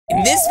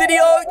In this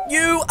video,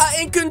 you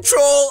are in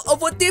control of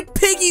what the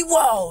piggy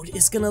world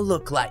is gonna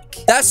look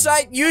like. That's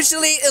right,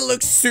 usually it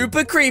looks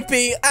super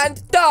creepy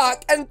and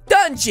dark and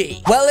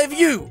dungy. Well, if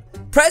you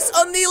press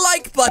on the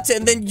like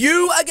button, then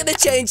you are gonna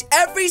change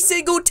every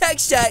single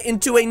texture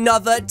into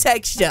another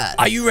texture.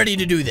 Are you ready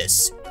to do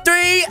this?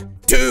 3,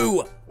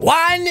 2,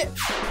 1.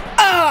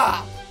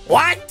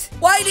 What?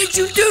 Why did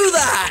you do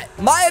that?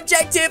 My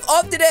objective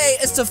of today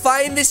is to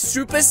find this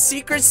super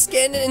secret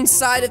skin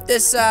inside of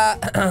this,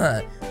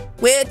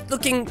 weird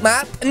looking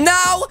map.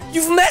 Now,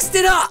 you've messed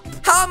it up.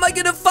 How am I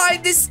gonna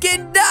find this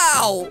skin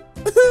now?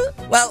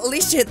 Well, at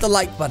least you hit the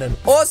like button.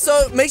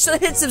 Also, make sure to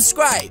hit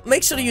subscribe.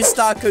 Make sure to use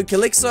star code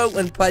Calixo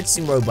when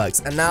purchasing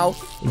Robux. And now,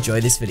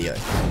 enjoy this video.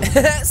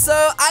 So,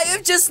 I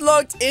have just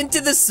logged into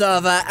the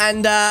server.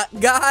 And,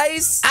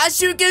 guys, as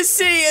you can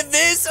see,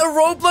 this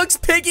Roblox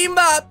Piggy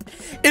map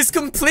is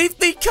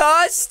completely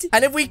cursed.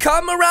 And if we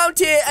come around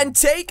here and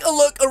take a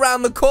look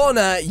around the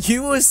corner,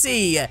 you will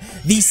see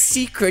the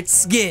secret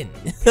skin.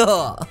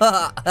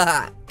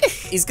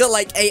 He's got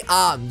like 8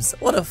 arms.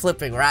 What a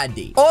flipping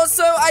Randy.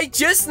 Also, I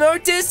just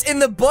noticed in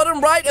the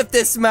bottom right of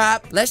this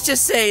map, let's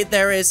just say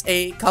there is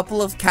a couple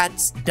of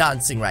cats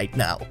dancing right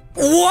now.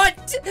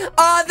 What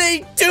are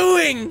they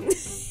doing?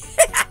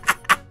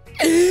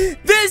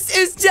 This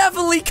is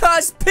definitely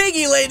cursed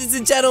piggy, ladies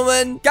and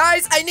gentlemen.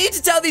 Guys, I need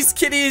to tell these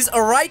kitties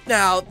right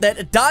now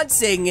that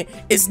dancing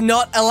is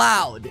not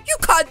allowed. You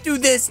can't do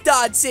this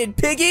dancing,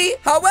 piggy.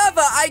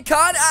 However, I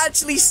can't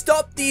actually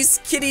stop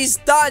these kitties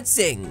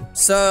dancing.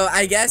 So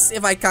I guess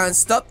if I can't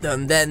stop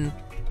them, then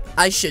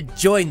I should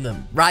join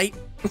them, right?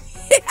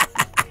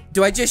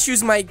 Do I just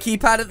use my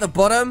keypad at the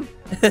bottom?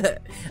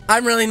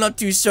 I'm really not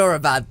too sure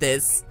about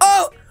this.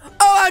 Oh,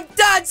 I'm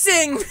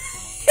dancing.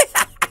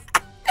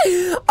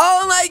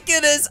 Oh my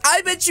goodness,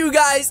 I bet you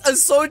guys are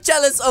so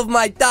jealous of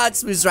my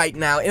dance moves right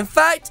now. In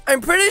fact, I'm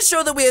pretty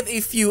sure that we have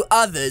a few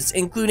others,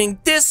 including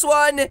this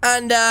one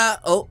and,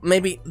 oh,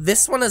 maybe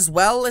this one as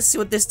well. Let's see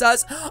what this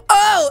does.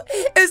 Oh,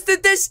 it's the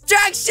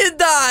distraction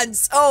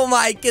dance. Oh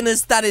my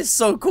goodness, that is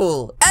so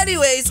cool.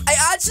 Anyways, I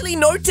actually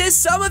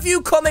noticed some of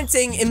you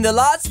commenting in the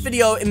last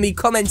video in the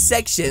comment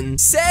section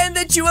saying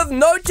that you have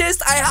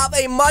noticed I have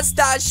a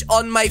mustache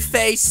on my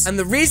face. And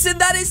the reason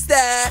that is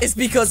there is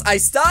because I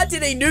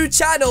started a new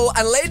channel.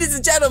 And ladies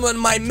and gentlemen,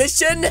 my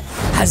mission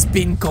has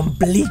been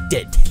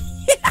completed.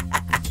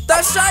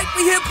 That's right,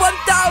 we hit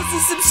 1,000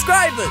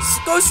 subscribers.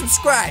 Go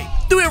subscribe.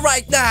 Do it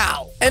right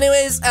now.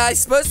 Anyways, I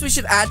suppose we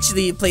should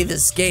actually play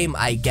this game,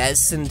 I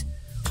guess. And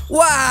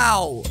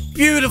wow,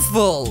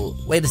 beautiful.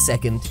 Wait a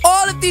second.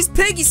 All of these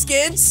piggy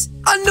skins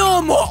are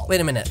normal.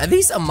 Wait a minute, are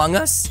these Among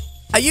Us?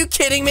 Are you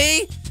kidding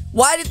me?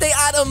 Why did they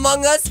add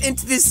Among Us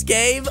into this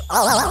game?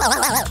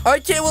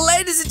 Okay, well,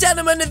 ladies and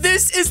gentlemen,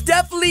 this is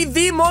definitely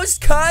the most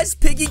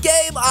cursed piggy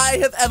game I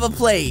have ever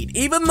played.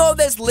 Even though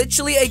there's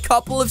literally a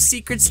couple of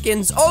secret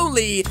skins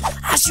only,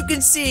 as you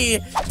can see,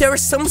 there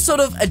is some sort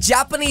of a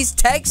Japanese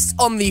text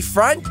on the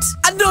front.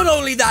 And not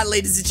only that,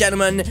 ladies and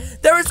gentlemen,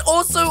 there is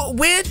also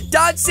weird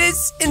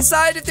dances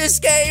inside of this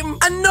game.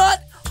 And not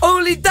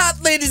only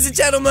that, ladies and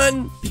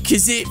gentlemen,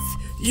 because if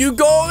you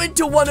go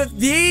into one of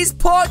these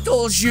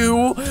portals,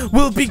 you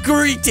will be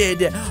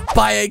greeted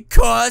by a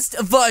cursed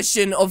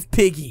version of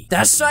Piggy.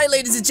 That's right,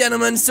 ladies and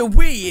gentlemen, so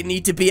we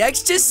need to be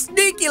extra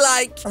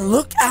sneaky-like and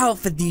look out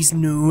for these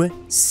new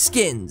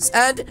skins.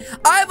 And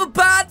I have a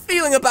bad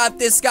feeling about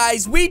this,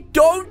 guys. We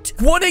don't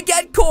want to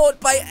get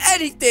caught by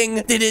anything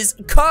that is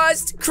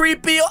cursed,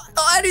 creepy, or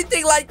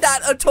anything like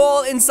that at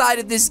all inside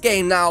of this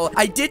game. Now,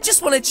 I did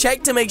just want to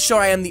check to make sure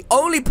I am the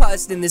only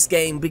person in this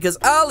game, because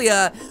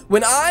earlier,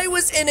 when I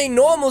was in a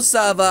normal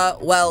server,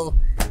 well,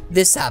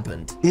 this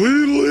happened.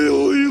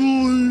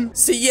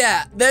 So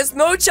yeah, there's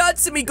no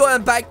chance of me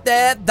going back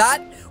there.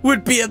 That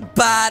would be a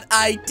bad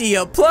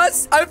idea.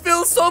 Plus, I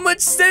feel so much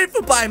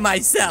safer by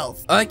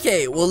myself.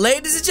 Okay, well,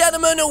 ladies and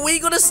gentlemen,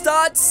 we're gonna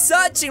start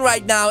searching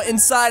right now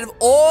inside of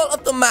all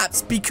of the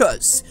maps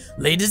because,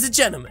 ladies and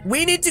gentlemen,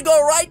 we need to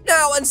go right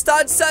now and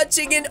start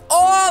searching in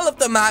all of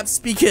the maps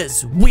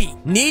because we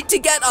need to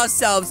get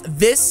ourselves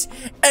this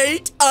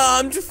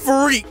 8-armed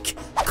freak,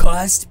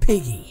 cursed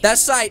piggy.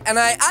 That's right, and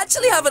I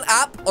actually have an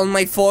app on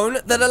my phone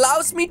that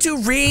allows me to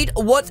read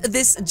what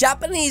this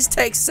Japanese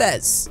text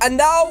says. And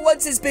now,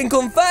 once it's been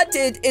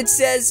converted, it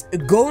says,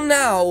 go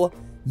now,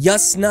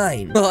 yes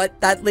 9. But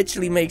that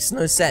literally makes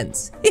no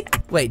sense.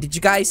 Wait, did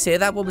you guys hear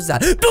that? What was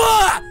that?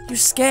 You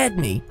scared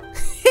me.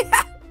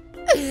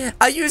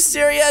 Are you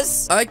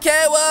serious?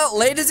 Okay, well,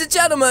 ladies and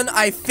gentlemen,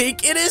 I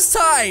think it is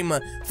time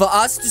for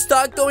us to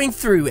start going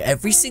through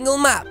every single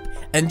map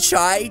and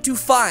try to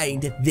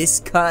find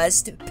this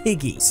cursed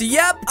piggy. So,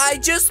 yep, I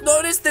just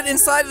noticed that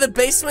inside of the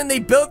basement they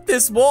built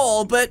this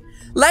wall, but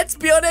let's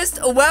be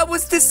honest, where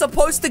was this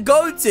supposed to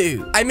go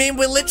to? I mean,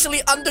 we're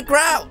literally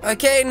underground.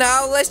 Okay,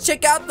 now let's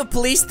check out the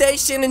police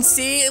station and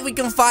see if we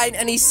can find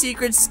any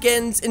secret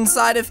skins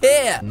inside of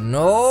here.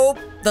 Nope.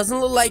 Doesn't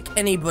look like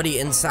anybody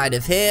inside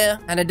of here.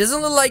 And it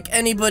doesn't look like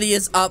anybody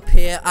is up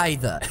here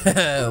either.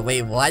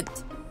 Wait, what?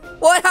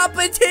 What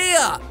happened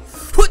here?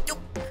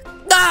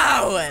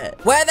 Whoa!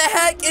 Where the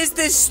heck is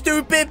this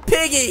stupid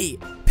piggy?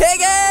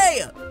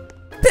 Piggy!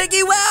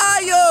 Piggy, where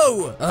are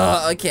you?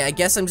 Okay, I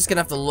guess I'm just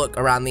gonna have to look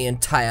around the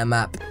entire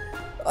map.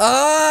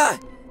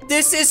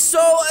 This is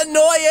so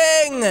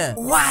annoying!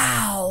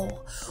 Wow!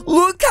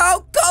 Look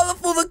how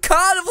colorful the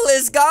carnival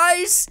is,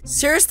 guys!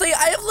 Seriously,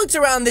 I have looked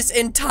around this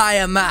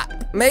entire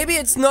map. Maybe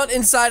it's not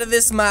inside of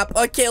this map.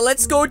 Okay,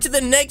 let's go to the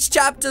next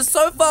chapter.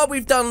 So far,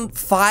 we've done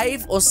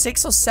 5 or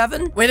 6 or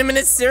 7. Wait a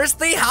minute,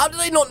 seriously? How did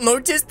I not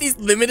notice these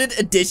limited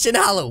edition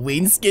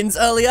Halloween skins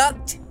earlier?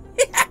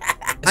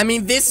 I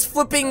mean, this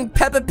flipping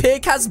Peppa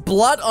Pig has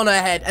blood on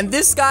her head, and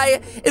this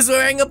guy is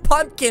wearing a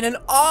pumpkin, and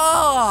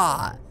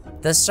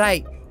that's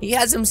right. He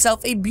has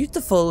himself a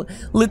beautiful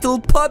little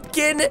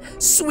pumpkin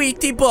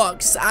sweetie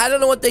box. I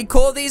don't know what they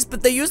call these,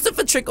 but they use them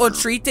for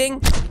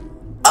trick-or-treating.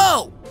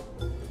 Oh!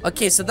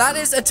 Okay, so that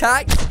is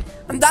attack,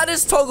 and that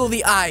is toggle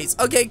the eyes.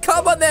 Okay,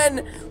 come on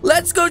then.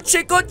 Let's go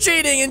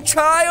trick-or-treating and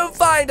try and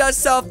find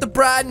ourselves the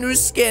brand new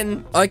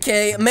skin.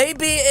 Okay,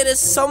 maybe it is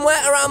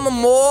somewhere around the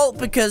mall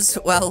because,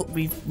 well,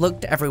 we've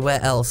looked everywhere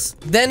else.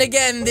 Then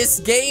again, this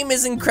game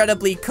is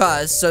incredibly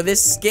cursed, so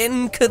this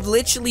skin could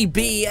literally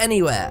be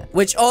anywhere.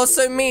 Which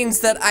also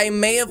means that I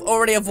may have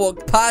already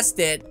walked past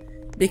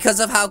it because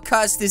of how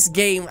cursed this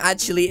game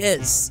actually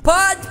is.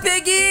 Pod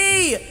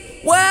Piggy!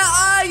 Where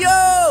are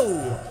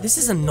you? This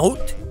is a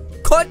note?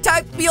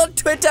 Contact me on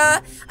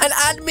Twitter and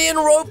add me in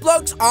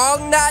Roblox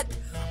on that.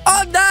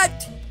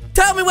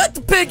 Tell me where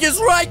the pig is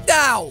right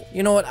now.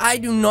 You know what? I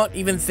do not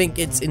even think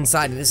it's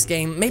inside of this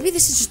game. Maybe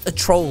this is just a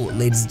troll,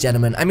 ladies and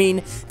gentlemen. I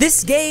mean,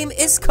 this game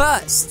is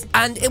cursed.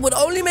 And it would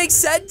only make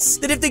sense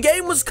that if the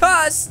game was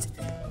cursed,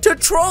 to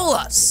troll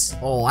us.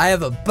 Oh, I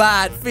have a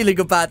bad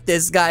feeling about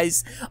this,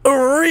 guys.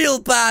 A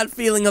real bad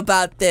feeling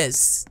about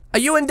this. Are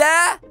you in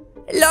there?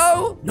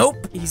 Hello?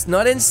 Nope, he's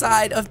not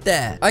inside of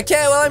there.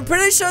 Okay, well, I'm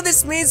pretty sure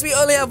this means we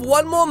only have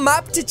one more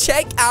map to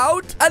check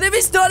out. And if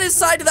he's not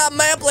inside of that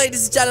map,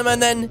 ladies and gentlemen,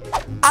 then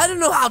I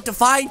don't know how to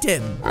find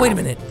him. Wait a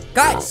minute.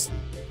 Guys,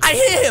 I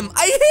hear him.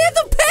 I hear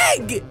the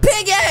pig.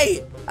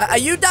 Piggy! Are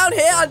you down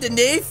here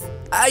underneath?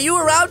 Are you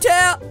around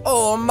here?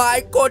 Oh,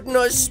 my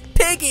goodness.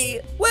 Piggy,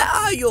 where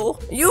are you?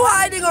 Are you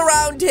hiding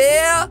around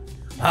here?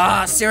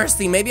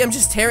 Seriously, maybe I'm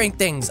just hearing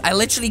things. I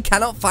literally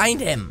cannot find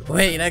him.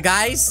 Wait,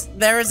 guys,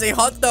 there is a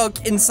hot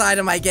dog inside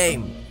of my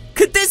game.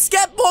 Could this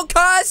get more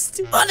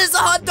cursed? What is a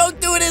hot dog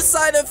doing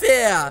inside of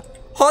here?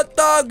 Hot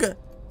dog.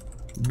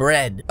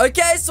 Bread.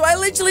 Okay, so I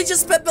literally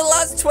just spent the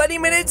last 20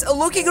 minutes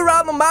looking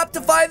around the map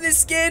to find this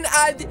skin,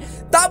 and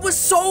that was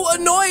so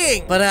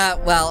annoying.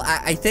 But, well,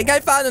 I think I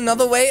found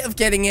another way of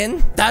getting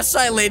in. That's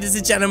right, ladies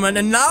and gentlemen,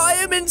 and now I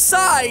am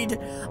inside.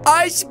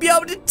 I should be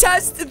able to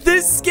test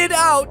this skin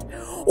out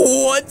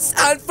once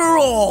and for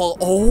all.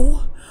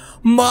 Oh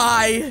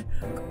my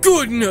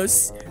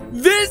goodness.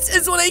 This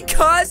is what a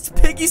cursed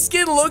piggy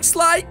skin looks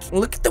like.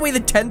 Look at the way the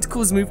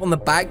tentacles move on the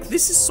back.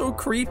 This is so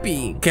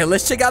creepy. Okay,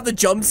 let's check out the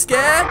jump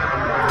scare.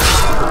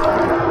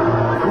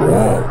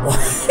 Whoa.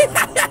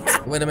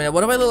 Wait a minute.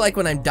 What do I look like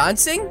when I'm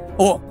dancing?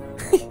 Oh.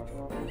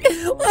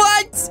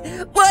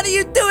 What? What are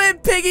you doing,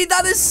 Piggy?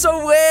 That is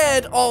so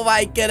weird. Oh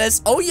my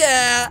goodness. Oh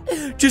yeah.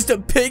 Just a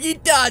piggy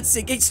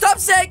dancing. Hey, stop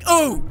saying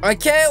ooh.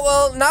 Okay,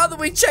 well, now that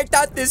we checked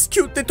out this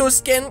cute little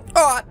skin.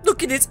 Oh,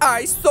 look at his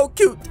eyes. So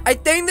cute. I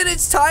think that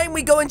it's time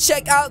we go and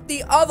check out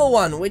the other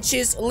one, which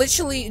is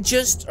literally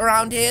just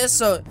around here.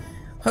 So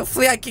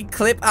hopefully I can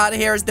clip out of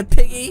here as the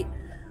piggy.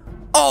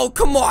 Oh,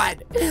 come on.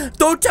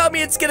 Don't tell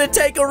me it's gonna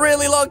take a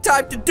really long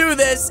time to do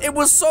this. It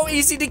was so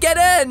easy to get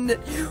in.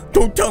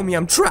 Don't tell me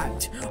I'm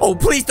trapped. Oh,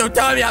 please don't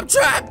tell me I'm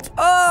trapped.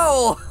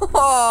 Oh,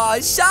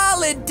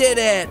 Charlotte did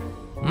it.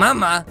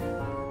 Mama,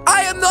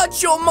 I am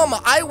not your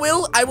mama. I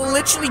will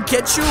literally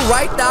get you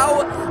right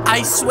now.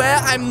 I swear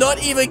I'm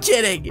not even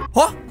kidding.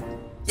 Huh?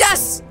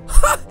 Yes!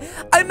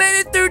 I made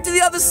it through to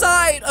the other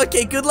side.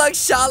 Okay, good luck,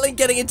 Charlotte,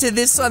 getting into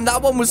this one.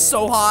 That one was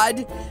so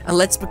hard. And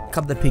let's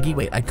become the piggy.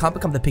 Wait, I can't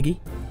become the piggy.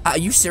 Are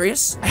you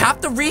serious? I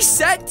have to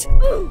reset?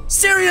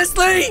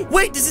 Seriously?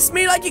 Wait, does this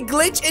mean I can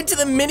glitch into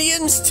the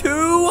minions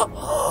too?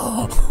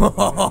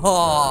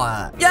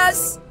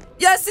 Yes.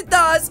 Yes, it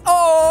does.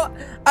 Oh,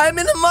 I'm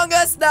in Among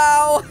Us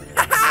now.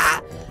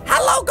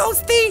 Hello,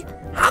 Ghosty.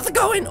 How's it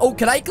going? Oh,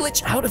 can I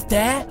glitch out of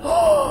there?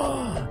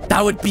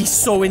 That would be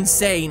so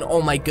insane.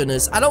 Oh my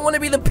goodness. I don't want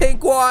to be the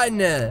pink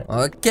one.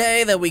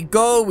 Okay, there we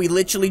go. We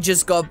literally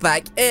just got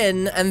back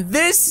in. And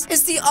this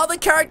is the other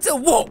character.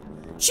 Whoa.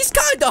 She's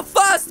kind of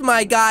fast,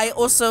 my guy.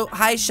 Also,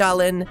 hi,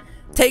 Charlene.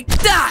 Take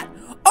that.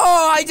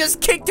 Oh, I just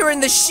kicked her in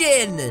the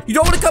shin. You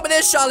don't want to come in here,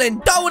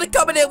 Charlene. Don't want to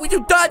come in here. We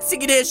do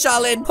dancing in here,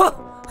 Charlene.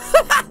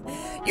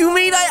 You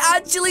mean I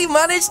actually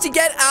managed to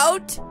get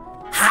out?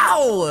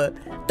 How?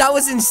 That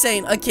was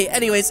insane. Okay,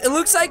 anyways, it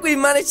looks like we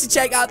managed to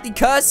check out the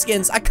curse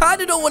skins. I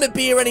kind of don't want to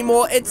be here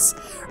anymore. It's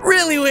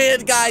really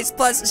weird, guys.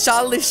 Plus,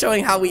 Charlotte is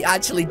showing how we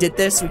actually did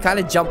this. We kind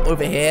of jumped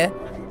over here.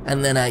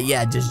 And then,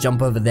 yeah, just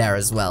jump over there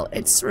as well.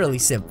 It's really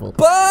simple.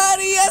 But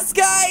yes,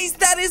 guys,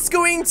 that is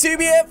going to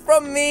be it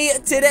from me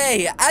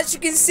today. As you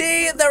can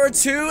see, there are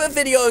 2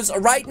 videos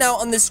right now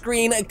on the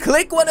screen.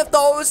 Click one of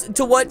those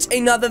to watch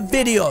another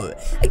video.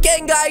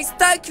 Again, guys,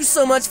 thank you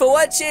so much for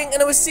watching,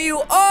 and I will see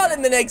you all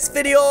in the next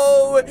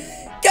video.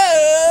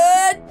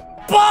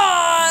 Goodbye!